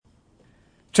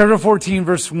Chapter 14,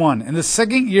 verse 1. In the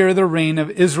second year of the reign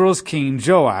of Israel's king,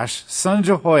 Joash, son of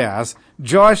Jehoahaz,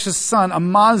 Joash's son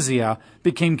Amaziah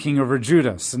became king over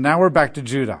Judah. So now we're back to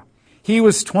Judah. He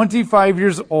was 25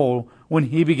 years old when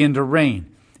he began to reign,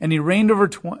 and he reigned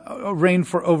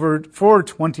for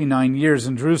 29 years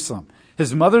in Jerusalem.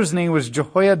 His mother's name was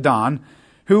Jehoiadan,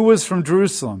 who was from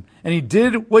Jerusalem, and he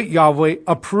did what Yahweh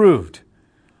approved.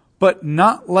 But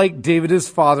not like David his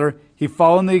father, he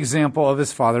followed the example of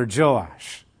his father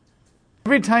Joash.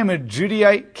 Every time a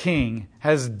Judahite king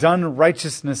has done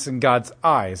righteousness in God's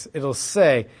eyes, it'll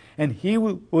say, and he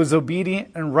was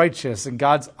obedient and righteous in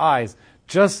God's eyes,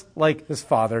 just like his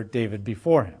father David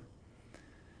before him.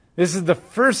 This is the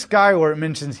first guy where it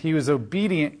mentions he was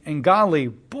obedient and godly,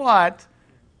 but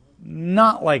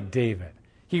not like David.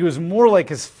 He was more like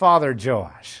his father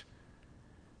Joash,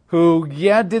 who,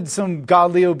 did some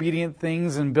godly obedient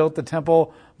things and built the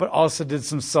temple, but also did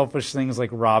some selfish things like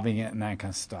robbing it and that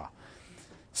kind of stuff.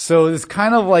 So it's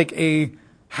kind of like a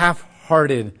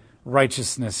half-hearted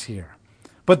righteousness here.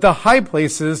 But the high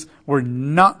places were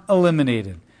not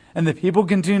eliminated, and the people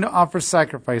continued to offer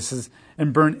sacrifices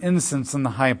and burn incense in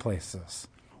the high places.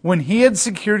 When he had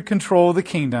secured control of the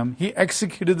kingdom, he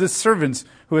executed the servants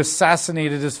who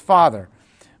assassinated his father,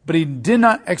 but he did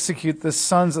not execute the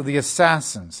sons of the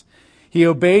assassins. He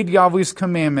obeyed Yahweh's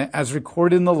commandment as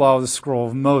recorded in the law of the scroll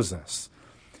of Moses.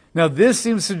 Now this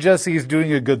seems to suggest he's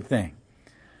doing a good thing.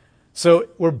 So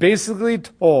we're basically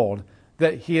told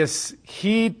that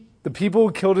the people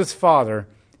who killed his father,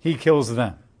 he kills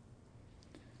them.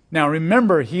 Now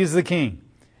remember, he's the king.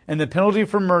 And the penalty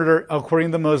for murder, according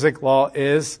to the Mosaic law,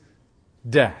 is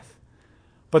death.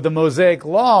 But the Mosaic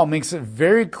law makes it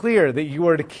very clear that you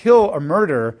are to kill a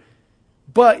murderer,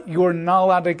 but you are not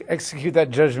allowed to execute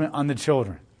that judgment on the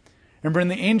children. Remember, in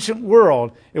the ancient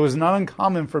world, it was not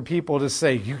uncommon for people to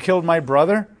say, you killed my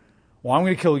brother? Well, I'm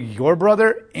going to kill your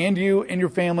brother and you and your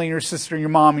family and your sister and your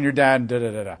mom and your dad and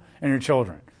and your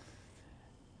children.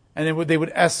 And they would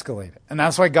escalate it. And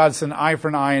that's why God said an eye for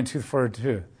an eye and tooth for a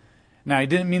tooth. Now, he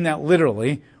didn't mean that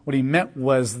literally. What he meant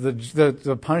was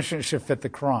the punishment should fit the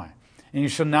crime. And you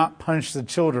shall not punish the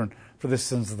children for the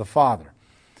sins of the father.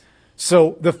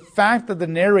 So the fact that the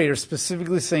narrator is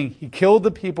specifically saying he killed the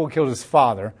people who killed his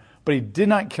father, but he did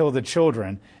not kill the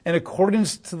children, in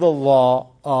accordance to the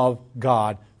law of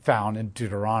God found in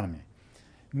Deuteronomy,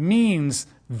 means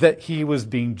that he was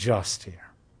being just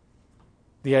here.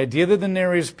 The idea that the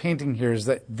narrator is painting here is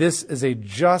that this is a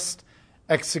just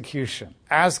execution.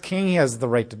 As king, he has the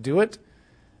right to do it.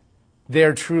 They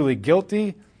are truly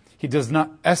guilty. He does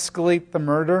not escalate the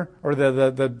murder or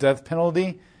the death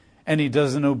penalty, and he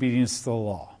does in obedience to the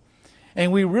law.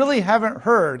 And we really haven't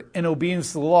heard in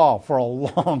obedience to the law for a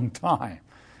long time.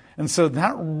 And so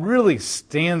that really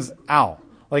stands out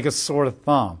like a sore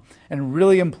thumb and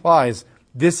really implies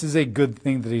this is a good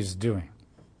thing that he's doing.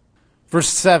 Verse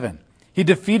 7, he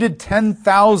defeated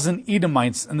 10,000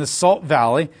 Edomites in the Salt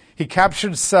Valley. He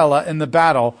captured Selah in the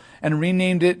battle and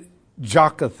renamed it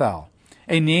Jocathel,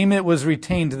 a name that was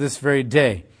retained to this very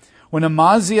day. When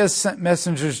Amaziah sent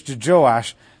messengers to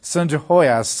Joash, son of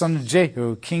Jehoahaz, son of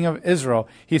Jehu, king of Israel,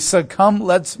 he said, come,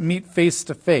 let's meet face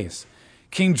to face.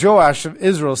 King Joash of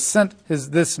Israel sent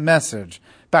this message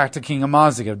back to King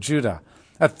Amaziah of Judah.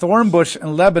 A thorn bush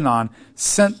in Lebanon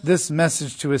sent this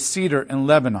message to a cedar in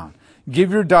Lebanon.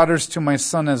 Give your daughters to my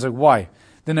son as a wife.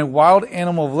 Then a wild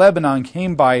animal of Lebanon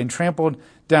came by and trampled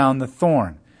down the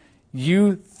thorn.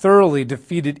 You thoroughly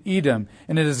defeated Edom,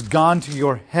 and it has gone to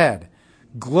your head.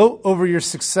 Gloat over your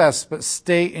success, but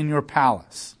stay in your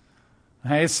palace.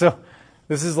 Okay, so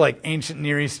this is like ancient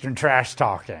Near Eastern trash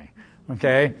talking.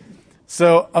 Okay,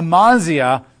 so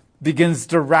Amaziah begins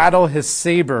to rattle his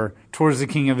saber towards the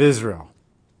king of Israel.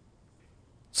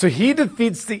 So he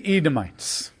defeats the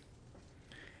Edomites.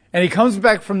 And he comes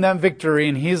back from that victory,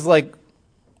 and he's like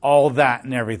all that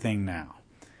and everything now.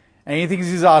 And he thinks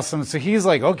he's awesome. So he's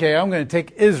like, okay, I'm going to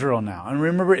take Israel now. And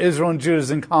remember, Israel and Judah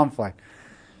is in conflict.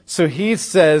 So he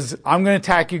says, I'm going to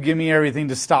attack you, give me everything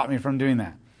to stop me from doing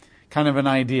that. Kind of an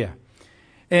idea.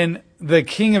 And the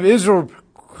king of Israel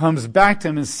comes back to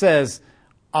him and says,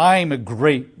 I'm a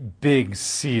great big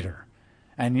cedar,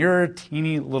 and you're a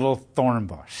teeny little thorn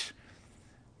bush.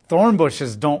 Thorn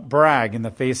bushes don't brag in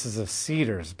the faces of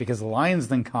cedars because the lions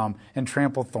then come and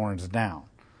trample thorns down.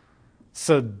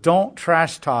 So don't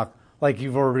trash talk like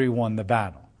you've already won the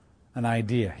battle. An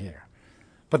idea here.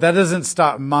 But that doesn't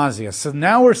stop Amaziah. So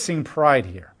now we're seeing pride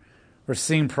here. Verse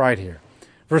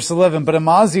 11, but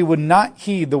Amaziah would not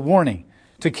heed the warning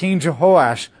to King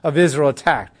Jehoash of Israel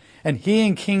attacked. And he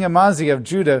and King Amaziah of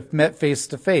Judah met face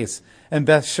to face in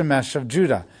Beth Shemesh of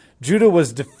Judah. Judah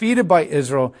was defeated by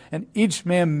Israel, and each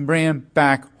man ran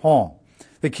back home.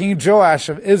 The king Joash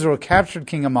of Israel captured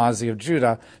King Amaziah of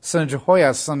Judah, son of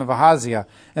Jehoias, son of Ahaziah,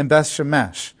 and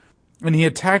Beth-Shemesh. And he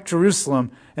attacked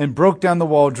Jerusalem and broke down the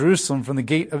wall of Jerusalem from the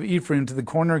gate of Ephraim to the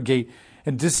corner gate,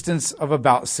 a distance of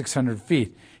about 600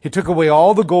 feet. He took away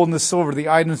all the gold and the silver, the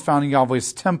items found in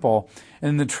Yahweh's temple, and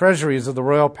in the treasuries of the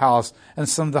royal palace, and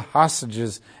some of the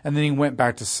hostages, and then he went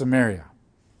back to Samaria.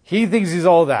 He thinks he's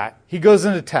all that. He goes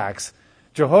and attacks.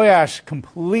 Jehoash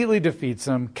completely defeats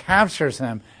him, captures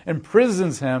him,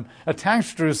 imprisons him,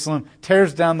 attacks Jerusalem,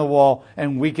 tears down the wall,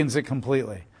 and weakens it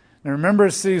completely. Now remember,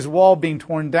 a city's wall being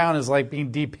torn down is like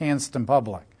being depantsed in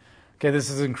public. Okay, this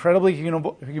is incredibly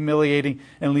humiliating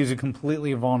and leaves you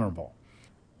completely vulnerable.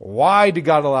 Why did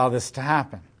God allow this to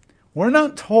happen? We're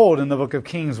not told in the book of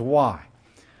Kings why.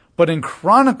 But in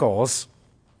Chronicles,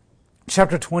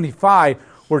 chapter 25,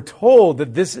 we're told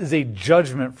that this is a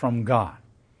judgment from God.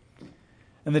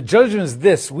 And the judgment is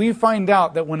this. We find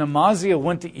out that when Amaziah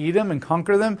went to Edom and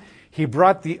conquered them, he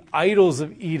brought the idols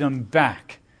of Edom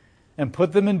back and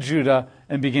put them in Judah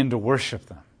and began to worship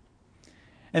them.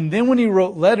 And then when he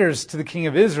wrote letters to the king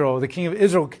of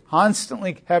Israel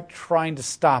constantly kept trying to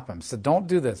stop him. Said, don't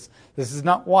do this. This is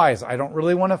not wise. I don't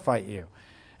really want to fight you.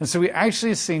 And so we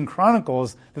actually see in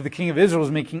Chronicles that the king of Israel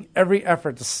is making every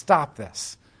effort to stop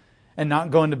this and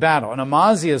not go into battle. And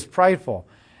Amaziah is prideful.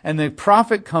 And the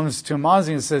prophet comes to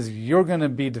Amaziah and says, you're going to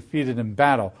be defeated in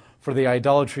battle for the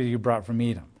idolatry you brought from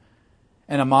Edom.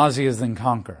 And Amaziah is then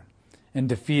conquered and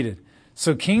defeated.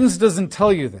 So Kings doesn't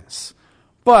tell you this.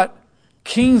 But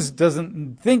Kings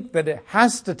doesn't think that it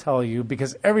has to tell you,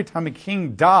 because every time a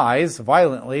king dies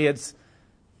violently, it's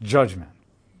judgment.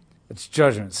 It's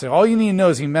judgment. So all you need to know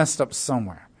is he messed up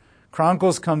somewhere.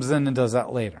 Chronicles comes in and does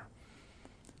that later.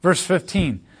 Verse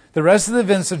 15. The rest of the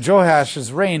events of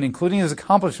Joash's reign, including his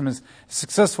accomplishments, his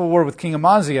successful war with King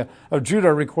Amaziah of Judah,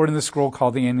 are recorded in the scroll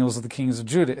called the Annals of the Kings of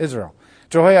Judah, Israel.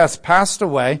 Jehoash passed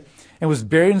away and was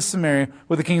buried in Samaria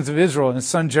with the kings of Israel, and his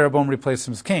son Jeroboam replaced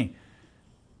him as king.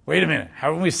 Wait a minute,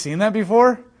 haven't we seen that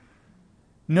before?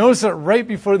 Notice that right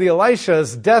before the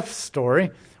Elisha's death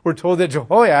story, we're told that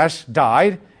Jehoash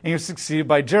died and he was succeeded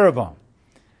by Jeroboam.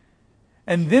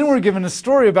 And then we're given a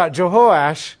story about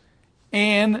Jehoash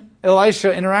and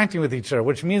Elisha interacting with each other,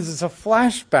 which means it's a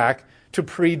flashback to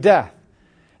pre-death.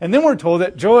 And then we're told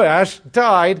that Joash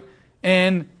died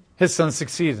and his son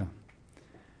succeeded him.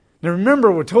 Now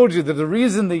remember, we told you that the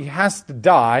reason that he has to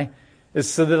die is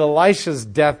so that Elisha's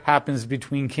death happens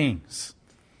between kings.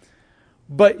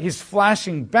 But he's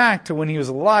flashing back to when he was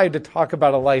alive to talk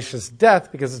about Elisha's death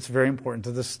because it's very important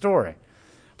to the story.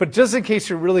 But just in case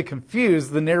you're really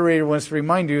confused, the narrator wants to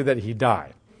remind you that he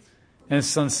died and his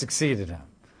son succeeded him.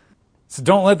 So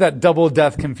don't let that double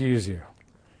death confuse you.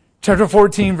 Chapter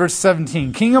 14, verse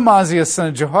 17. King Amaziah, son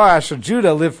of Jehoash of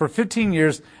Judah, lived for 15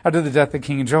 years after the death of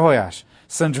King Jehoash,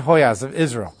 son of Jehoias of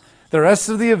Israel. The rest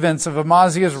of the events of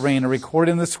Amaziah's reign are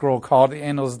recorded in the scroll called the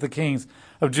Annals of the Kings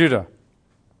of Judah.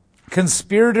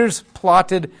 Conspirators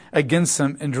plotted against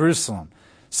him in Jerusalem.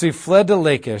 So he fled to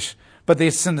Lachish, but they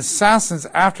sent assassins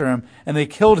after him, and they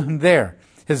killed him there.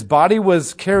 His body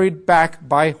was carried back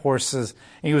by horses,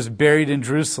 and he was buried in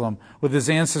Jerusalem with his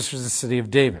ancestors in the city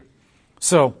of David.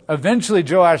 So eventually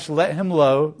Joash let him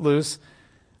loose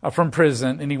from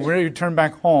prison, and he returned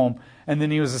back home, and then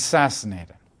he was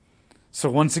assassinated. So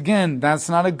once again, that's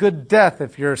not a good death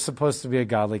if you're supposed to be a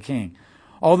godly king.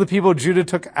 All the people of Judah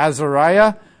took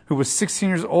Azariah, who was 16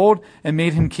 years old, and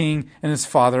made him king in his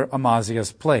father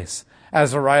Amaziah's place.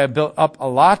 Azariah built up a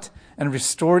lot and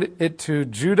restored it to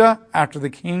Judah after the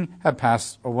king had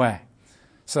passed away.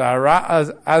 So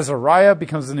Azariah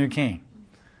becomes the new king.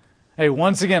 Hey,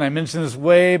 once again, I mentioned this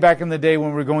way back in the day when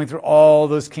we were going through all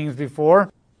those kings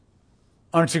before.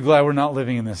 Aren't you glad we're not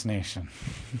living in this nation?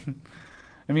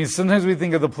 I mean, sometimes we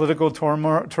think of the political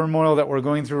turmoil that we're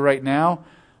going through right now,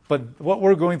 but what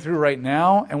we're going through right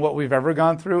now and what we've ever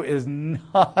gone through is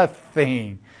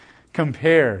nothing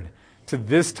compared to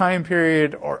this time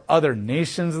period or other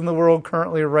nations in the world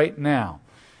currently right now.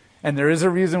 And there is a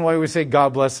reason why we say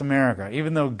God bless America.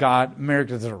 Even though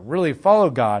America doesn't really follow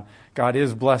God, God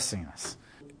is blessing us.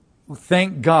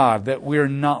 Thank God that we are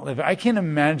not living. I can't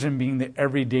imagine being the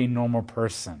everyday normal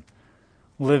person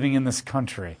living in this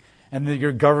country. And that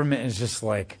your government is just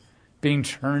like being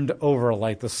turned over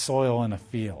like the soil in a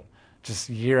field, just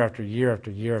year after year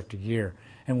after year after year.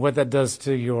 And what that does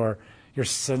to your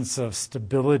sense of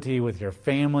stability with your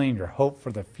family and your hope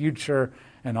for the future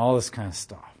and all this kind of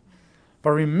stuff.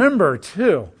 But remember,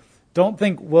 too, don't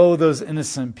think, woe, those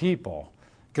innocent people,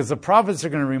 because the prophets are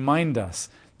going to remind us,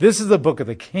 this is the book of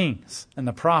the kings and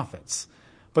the prophets.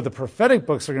 But the prophetic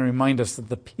books are going to remind us that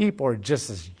the people are just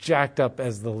as jacked up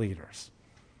as the leaders.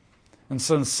 And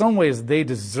so in some ways, they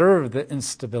deserve the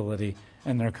instability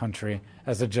in their country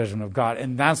as a judgment of God.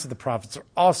 And that's what the prophets are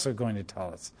also going to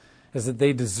tell us, is that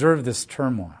they deserve this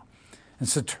turmoil. And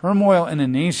so turmoil in a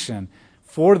nation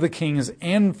for the kings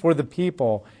and for the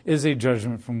people is a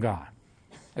judgment from God.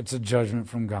 It's a judgment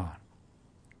from God.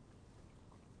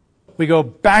 We go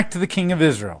back to the king of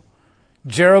Israel,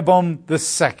 Jeroboam the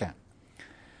second.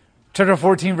 Chapter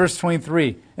 14, verse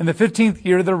 23. In the 15th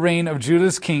year of the reign of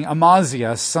Judah's king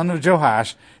Amaziah, son of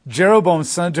Joash, Jeroboam,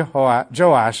 son of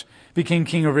Joash, became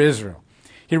king over Israel.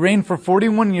 He reigned for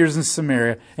 41 years in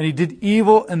Samaria, and he did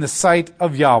evil in the sight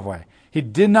of Yahweh. He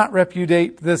did not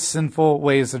repudiate the sinful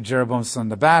ways of Jeroboam, son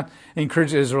of Nebat, and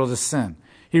encouraged Israel to sin.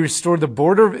 He restored the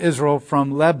border of Israel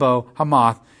from Lebo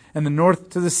Hamath and the north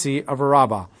to the sea of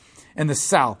Arabah, and the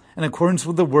south, in accordance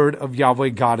with the word of Yahweh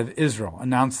God of Israel,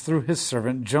 announced through his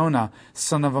servant Jonah,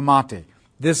 son of Amittai.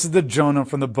 This is the Jonah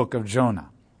from the book of Jonah.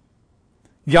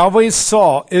 Yahweh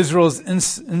saw Israel's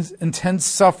intense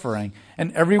suffering,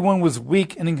 and everyone was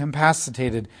weak and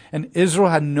incapacitated, and Israel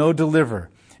had no deliverer.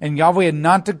 And Yahweh had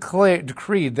not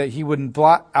decreed that he would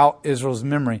blot out Israel's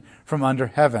memory from under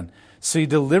heaven. So he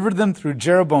delivered them through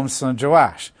Jeroboam, son of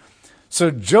Joash.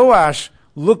 So Joash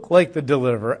look like the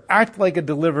deliverer, act like a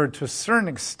deliverer to a certain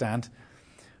extent,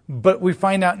 but we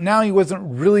find out now he wasn't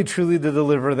really truly the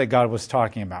deliverer that God was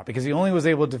talking about, because he only was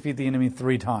able to defeat the enemy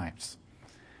 3 times.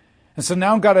 And so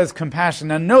now God has compassion.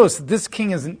 Now notice, this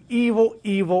king is an evil,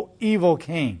 evil, evil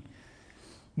king.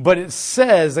 But it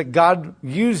says that God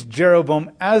used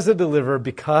Jeroboam as a deliverer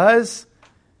because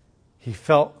he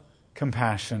felt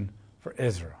compassion for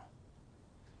Israel.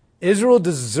 Israel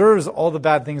deserves all the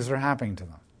bad things that are happening to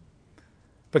them.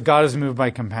 But God is moved by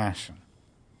compassion.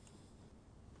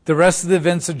 The rest of the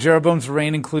events of Jeroboam's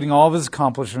reign, including all of his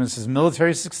accomplishments, his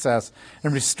military success,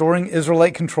 and restoring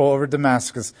Israelite control over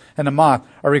Damascus and Hamath,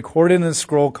 are recorded in a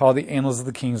scroll called the Annals of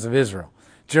the Kings of Israel.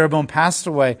 Jeroboam passed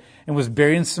away and was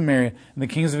buried in Samaria, and the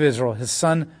kings of Israel, his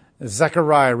son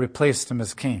Zechariah, replaced him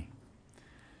as king.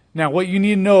 Now, what you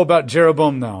need to know about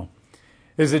Jeroboam, though,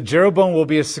 is that Jeroboam will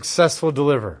be a successful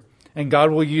deliverer, and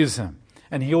God will use him,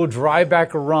 and he will drive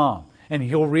back Aram, and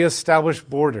he'll reestablish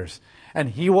borders,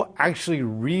 and he will actually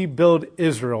rebuild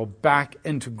Israel back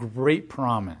into great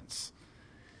prominence.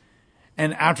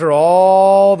 And after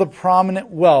all the prominent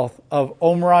wealth of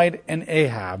Omri and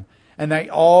Ahab, and that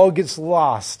all gets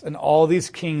lost in all these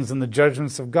kings and the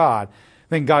judgments of God,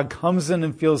 then God comes in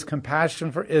and feels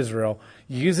compassion for Israel,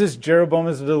 uses Jeroboam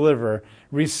as a deliverer,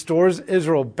 restores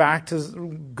Israel back to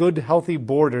good, healthy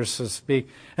borders, so to speak,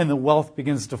 and the wealth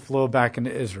begins to flow back into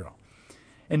Israel.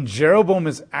 And Jeroboam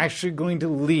is actually going to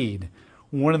lead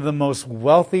one of the most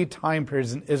wealthy time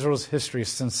periods in Israel's history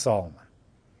since Solomon.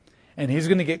 And he's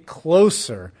going to get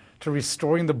closer to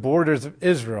restoring the borders of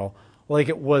Israel like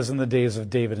it was in the days of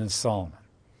David and Solomon.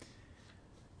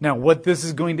 Now, what this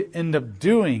is going to end up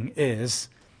doing is,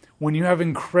 when you have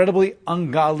incredibly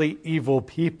ungodly, evil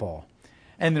people,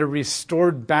 and they're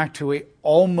restored back to a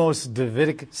almost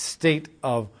Davidic state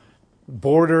of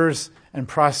borders and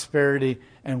prosperity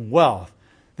and wealth,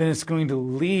 then it's going to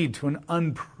lead to an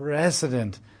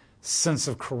unprecedented sense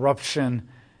of corruption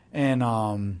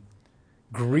and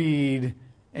greed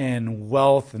and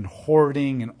wealth and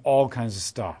hoarding and all kinds of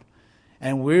stuff.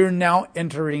 And we're now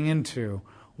entering into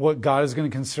what God is going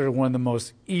to consider one of the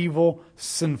most evil,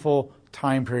 sinful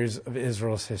time periods of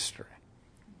Israel's history.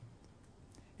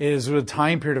 It is a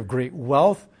time period of great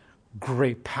wealth,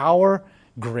 great power,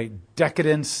 great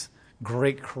decadence,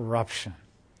 great corruption.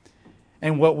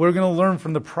 And what we're going to learn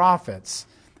from the prophets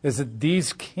is that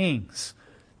these kings,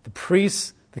 the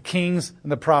priests, the kings,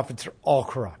 and the prophets are all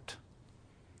corrupt.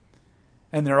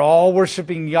 And they're all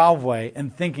worshiping Yahweh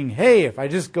and thinking, hey, if I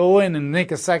just go in and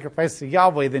make a sacrifice to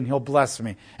Yahweh, then he'll bless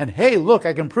me. And hey, look,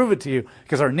 I can prove it to you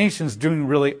because our nation's doing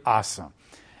really awesome.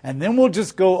 And then we'll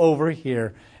just go over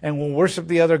here and we'll worship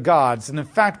the other gods. And in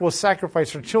fact, we'll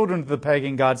sacrifice our children to the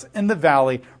pagan gods in the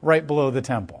valley right below the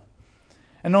temple.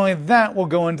 And not only that, we'll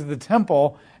go into the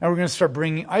temple and we're going to start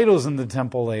bringing idols in the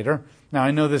temple later. Now,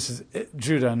 I know this is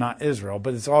Judah, not Israel,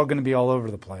 but it's all going to be all over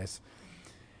the place.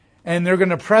 And they're going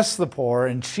to oppress the poor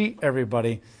and cheat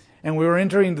everybody. And we were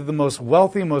entering into the most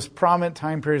wealthy, most prominent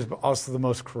time periods, but also the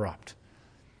most corrupt.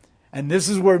 And this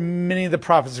is where many of the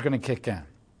prophets are going to kick in.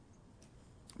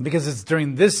 Because it's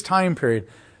during this time period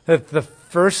that the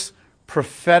first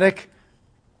prophetic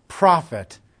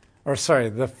prophet,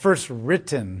 the first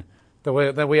written,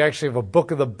 that we actually have a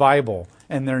book of the Bible,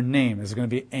 and their name is going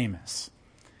to be Amos.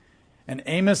 And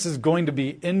Amos is going to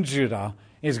be in Judah.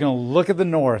 He's going to look at the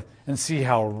north and see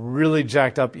how really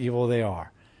jacked up evil they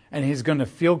are. And he's going to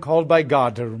feel called by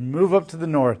God to move up to the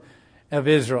north of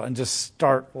Israel and just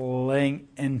start laying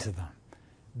into them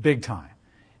big time.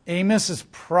 Amos is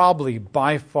probably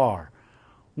by far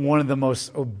one of the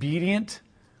most obedient,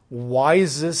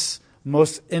 wisest,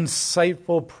 most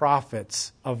insightful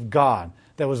prophets of God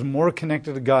that was more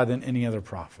connected to God than any other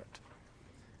prophet.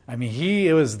 I mean,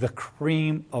 he was the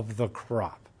cream of the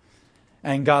crop.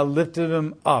 And God lifted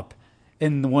him up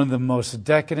in one of the most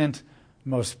decadent,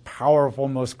 most powerful,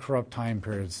 most corrupt time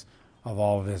periods of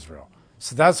all of Israel.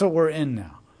 So that's what we're in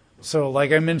now. So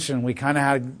like I mentioned, we kind of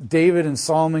had David and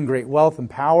Solomon, great wealth and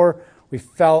power. We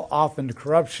fell off into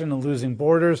corruption and losing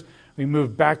borders. We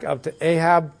moved back up to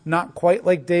Ahab, not quite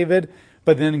like David,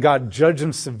 but then God judged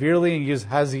them severely and used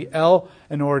Hazael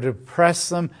in order to oppress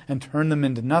them and turn them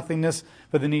into nothingness.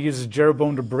 But then he uses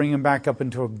Jeroboam to bring them back up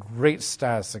into a great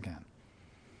status again.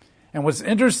 And what's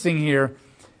interesting here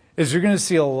is you're going to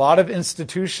see a lot of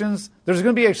institutions. There's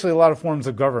going to be actually a lot of forms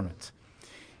of government.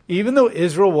 Even though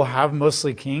Israel will have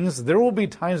mostly kings, there will be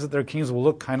times that their kings will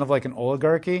look kind of like an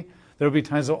oligarchy. There will be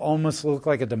times that will almost look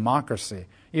like a democracy,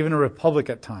 even a republic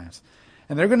at times.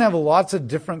 And they're going to have lots of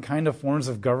different kind of forms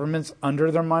of governments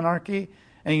under their monarchy,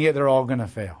 and yet they're all going to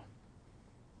fail.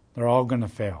 They're all going to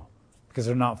fail because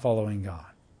they're not following God.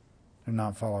 They're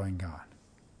not following God.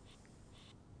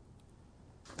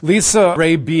 Lisa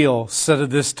Ray Beale said of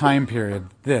this time period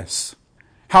this: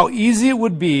 how easy it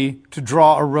would be to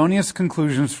draw erroneous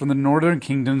conclusions from the Northern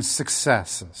Kingdom's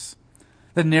successes.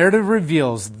 The narrative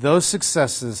reveals those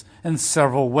successes in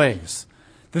several ways.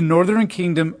 The Northern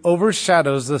Kingdom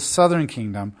overshadows the Southern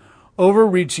Kingdom,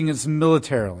 overreaching it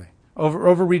militarily.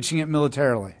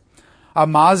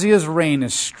 Amaziah's reign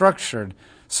is structured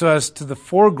so as to the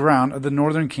foreground of the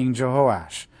northern king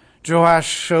Jehoash. Jehoash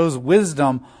shows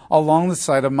wisdom along the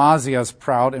side of Amaziah's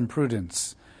proud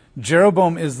imprudence.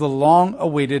 Jeroboam is the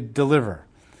long-awaited deliverer.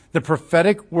 The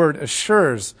prophetic word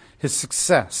assures his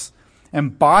success,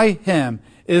 and by him,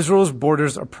 Israel's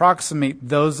borders approximate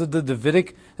those of the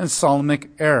Davidic and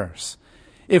Solomonic eras.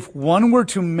 If one were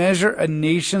to measure a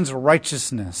nation's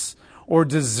righteousness or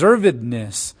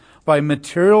deservedness by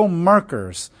material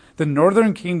markers, the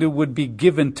northern kingdom would be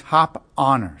given top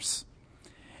honors.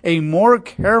 A more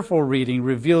careful reading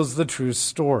reveals the true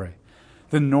story.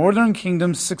 The northern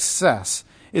kingdom's success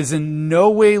is in no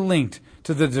way linked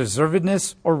to the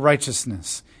deservedness or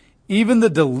righteousness. Even the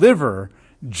deliverer,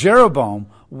 Jeroboam,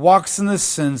 walks in the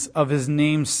sins of his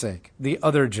namesake, the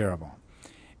other Jeroboam.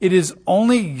 It is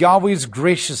only Yahweh's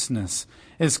graciousness,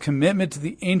 his commitment to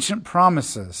the ancient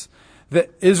promises,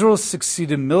 that Israel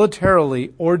succeeded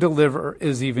militarily or deliverer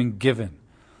is even given.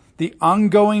 The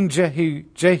ongoing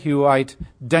Jehuite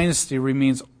dynasty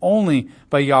remains only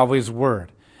by Yahweh's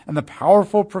word, and the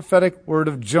powerful prophetic word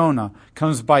of Jonah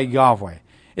comes by Yahweh.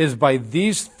 It is by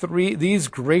these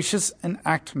gracious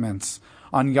enactments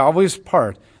on Yahweh's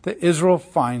part that Israel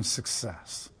finds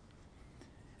success.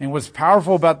 And what's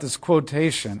powerful about this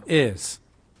quotation is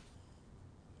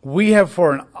we have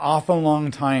for an awful long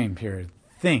time period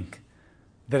think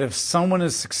that if someone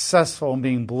is successful in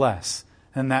being blessed,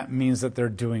 then that means that they're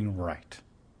doing right.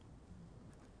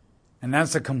 And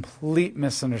that's a complete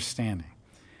misunderstanding.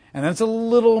 And that's a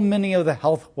little mini of the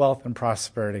health, wealth, and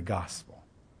prosperity gospel.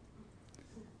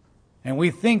 And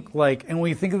we think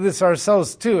of this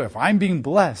ourselves too. If I'm being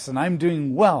blessed and I'm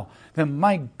doing well, then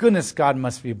my goodness, God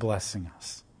must be blessing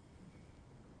us.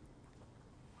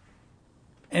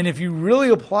 And if you really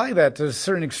apply that to a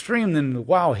certain extreme, then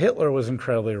wow, Hitler was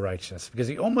incredibly righteous because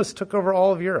he almost took over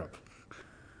all of Europe.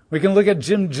 We can look at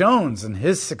Jim Jones and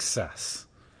his success.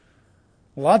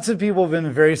 Lots of people have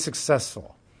been very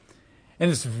successful. And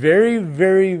it's very,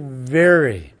 very,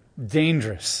 very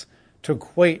dangerous to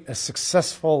equate a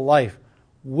successful life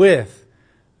with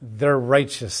their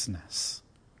righteousness.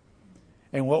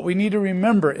 And what we need to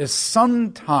remember is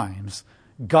sometimes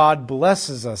God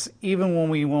blesses us even when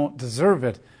we won't deserve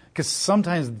it, because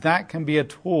sometimes that can be a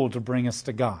tool to bring us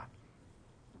to God.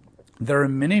 There are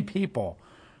many people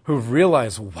who've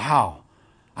realized, wow,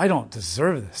 I don't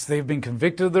deserve this. They've been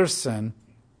convicted of their sin,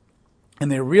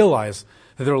 and they realize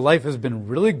that their life has been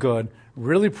really good,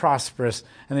 really prosperous,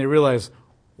 and they realize,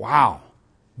 wow,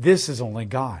 this is only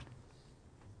God.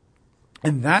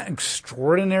 And that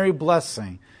extraordinary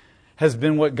blessing has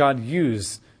been what God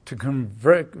used to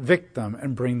convict them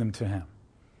and bring them to Him.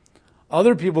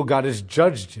 Other people, God has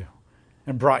judged you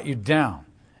and brought you down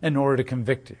in order to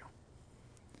convict you.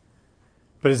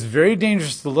 But it's very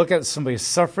dangerous to look at somebody's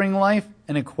suffering life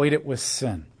and equate it with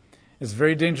sin. It's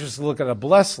very dangerous to look at a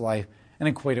blessed life and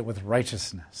equate it with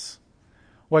righteousness.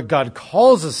 What God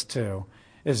calls us to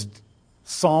is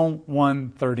Psalm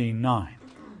 139.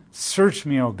 Search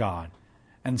me, O God,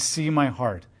 and see my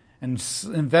heart and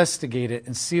investigate it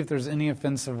and see if there's any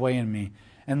offensive way in me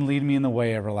and lead me in the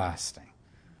way everlasting.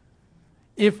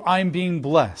 If I'm being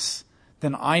blessed,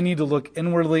 then I need to look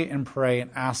inwardly and pray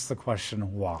and ask the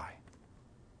question, why?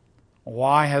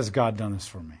 Why has God done this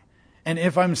for me? And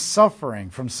if I'm suffering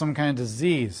from some kind of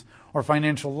disease or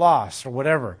financial loss or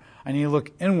whatever, I need to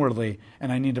look inwardly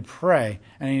and I need to pray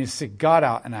and I need to seek God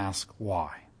out and ask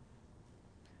why.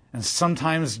 And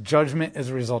sometimes judgment is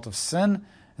a result of sin,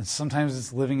 and sometimes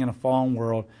it's living in a fallen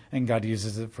world and God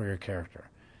uses it for your character.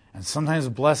 And sometimes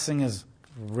blessing is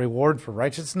reward for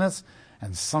righteousness,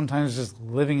 and sometimes just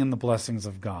living in the blessings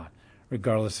of God,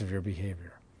 regardless of your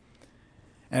behavior.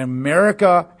 And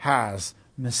America has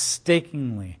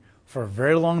mistakenly, for a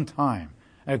very long time,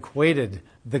 equated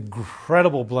the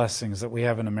incredible blessings that we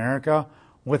have in America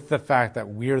with the fact that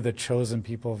we are the chosen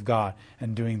people of God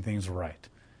and doing things right.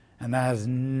 And that has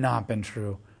not been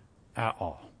true at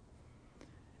all.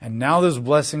 And now those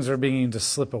blessings are beginning to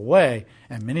slip away,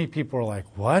 and many people are like,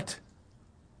 what?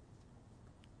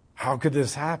 How could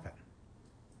this happen?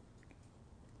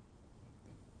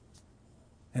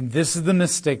 And this is the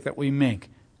mistake that we make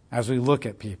as we look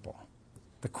at people.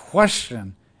 The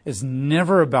question is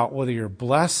never about whether you're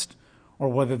blessed or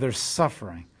whether there's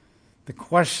suffering. The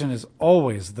question is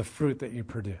always the fruit that you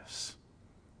produce.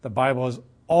 The Bible has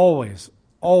always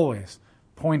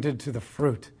pointed to the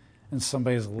fruit in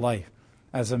somebody's life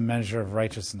as a measure of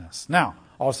righteousness. Now,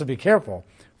 also be careful.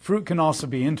 Fruit can also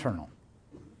be internal.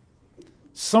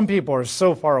 Some people are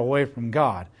so far away from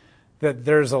God that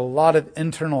there's a lot of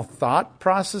internal thought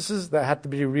processes that have to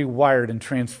be rewired and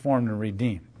transformed and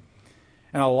redeemed.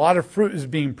 And a lot of fruit is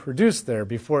being produced there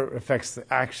before it affects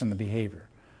the action, the behavior.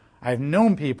 I've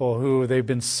known people who they've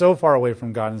been so far away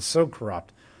from God and so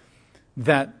corrupt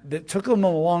that it took them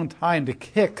a long time to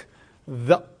kick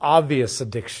the obvious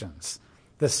addictions,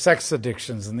 the sex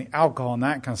addictions and the alcohol and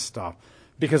that kind of stuff,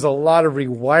 because a lot of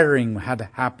rewiring had to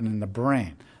happen in the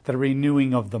brain, the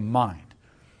renewing of the mind.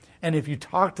 And if you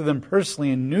talked to them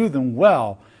personally and knew them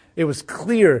well, it was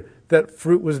clear that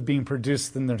fruit was being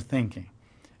produced in their thinking.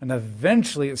 And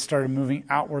eventually it started moving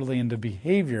outwardly into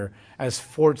behavior as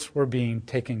forts were being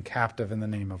taken captive in the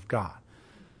name of God.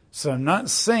 So I'm not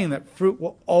saying that fruit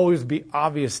will always be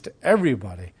obvious to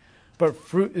everybody, but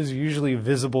fruit is usually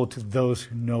visible to those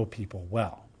who know people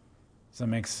well. Does that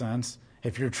make sense?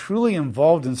 If you're truly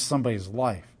involved in somebody's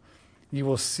life, you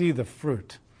will see the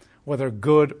fruit, whether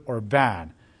good or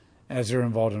bad, as you're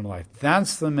involved in life.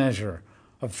 That's the measure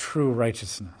of true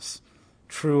righteousness,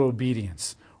 true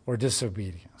obedience or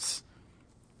disobedience.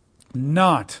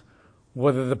 Not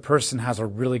whether the person has a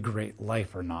really great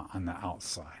life or not on the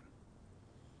outside.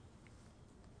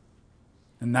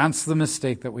 And that's the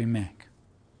mistake that we make.